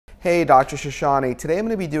Hey, Dr. Shoshany. Today I'm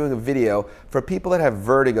going to be doing a video for people that have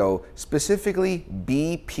vertigo, specifically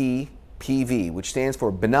BPPV, which stands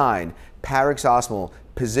for Benign Paroxysmal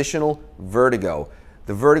Positional Vertigo.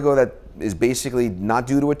 The vertigo that is basically not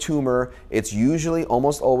due to a tumor. It's usually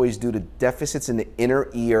almost always due to deficits in the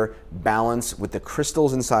inner ear balance with the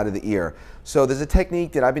crystals inside of the ear. So there's a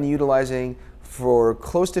technique that I've been utilizing for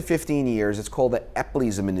close to 15 years. It's called the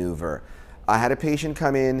Epley's maneuver. I had a patient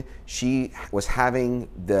come in, she was having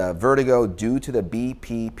the vertigo due to the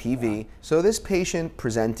BPPV. So this patient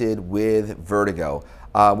presented with vertigo.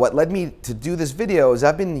 What led me to do this video is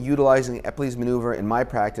I've been utilizing Epley's maneuver in my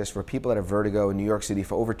practice for people that have vertigo in New York City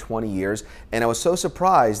for over 20 years. And I was so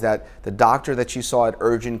surprised that the doctor that she saw at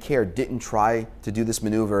urgent care didn't try to do this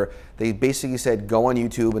maneuver. They basically said, go on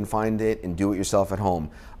YouTube and find it and do it yourself at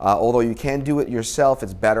home. Although you can do it yourself,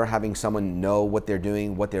 it's better having someone know what they're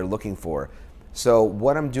doing, what they're looking for. So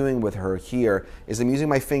what I'm doing with her here is I'm using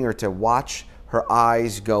my finger to watch her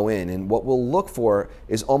eyes go in, and what we'll look for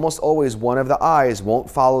is almost always one of the eyes won't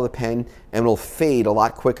follow the pen and will fade a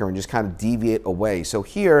lot quicker and just kind of deviate away. So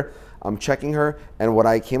here I'm checking her, and what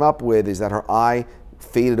I came up with is that her eye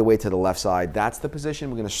faded away to the left side. That's the position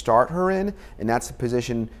we're going to start her in, and that's the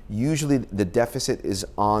position usually the deficit is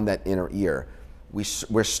on that inner ear.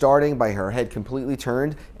 We're starting by her head completely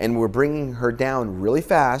turned, and we're bringing her down really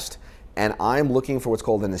fast. And I'm looking for what's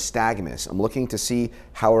called an nystagmus. I'm looking to see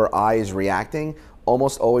how her eye is reacting.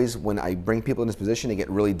 Almost always when I bring people in this position, they get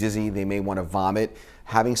really dizzy, they may want to vomit.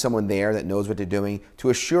 Having someone there that knows what they're doing to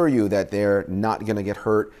assure you that they're not going to get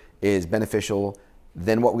hurt is beneficial.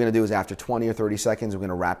 Then what we're going to do is after 20 or 30 seconds, we're going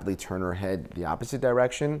to rapidly turn her head the opposite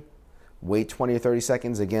direction. Wait 20 or 30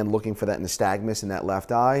 seconds, again looking for that nystagmus in that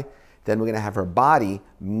left eye. Then we're going to have her body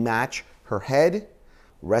match her head,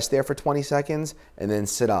 rest there for 20 seconds, and then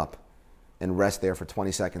sit up and rest there for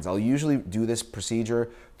 20 seconds. I'll usually do this procedure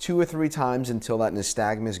 2 or 3 times until that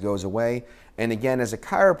nystagmus goes away. And again, as a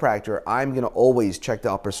chiropractor, I'm gonna always check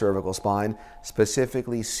the upper cervical spine,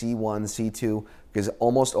 specifically C1, C2, because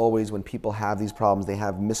almost always when people have these problems, they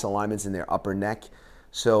have misalignments in their upper neck.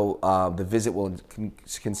 So the visit will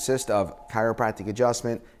consist of chiropractic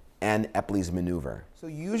adjustment and Epley's maneuver. So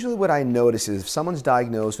usually what I notice is if someone's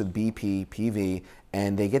diagnosed with BPPV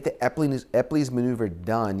and they get the Epley's maneuver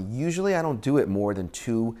done, usually I don't do it more than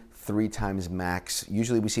 2-3 times max.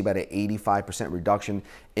 Usually we see about an 85% reduction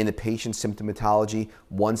in the patient's symptomatology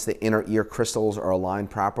once the inner ear crystals are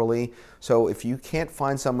aligned properly. So if you can't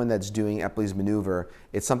find someone that's doing Epley's maneuver,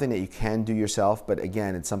 it's something that you can do yourself, but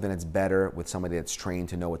again, it's something that's better with somebody that's trained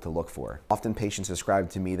to know what to look for. Often patients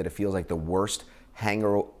describe to me that it feels like the worst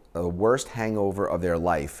hangover of their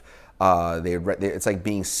life. It's like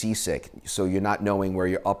being seasick, so you're not knowing where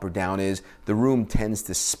your up or down is. The room tends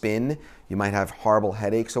to spin. You might have horrible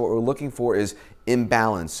headaches. So what we're looking for is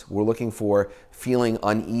imbalance. We're looking for feeling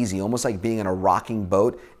uneasy, almost like being in a rocking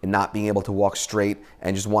boat and not being able to walk straight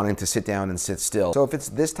and just wanting to sit down and sit still. So if it's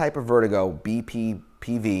this type of vertigo,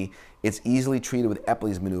 BPPV, it's easily treated with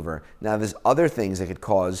Epley's maneuver. Now there's other things that could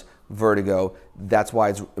cause vertigo. That's why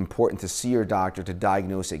it's important to see your doctor to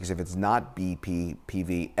diagnose it, because if it's not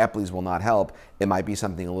BPPV, Epley's will not help. It might be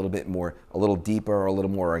something a little deeper or a little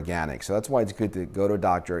more organic. So that's why it's good to go to a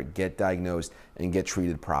doctor, get diagnosed, and get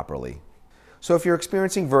treated properly. So if you're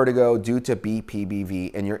experiencing vertigo due to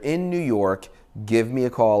BPPV and you're in New York, give me a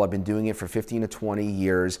call. I've been doing it for 15 to 20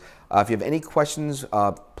 years. If you have any questions,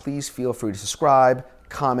 please feel free to subscribe,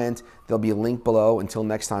 comment. There'll be a link below. Until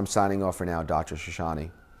next time, signing off for now, Dr.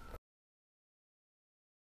 Shoshany.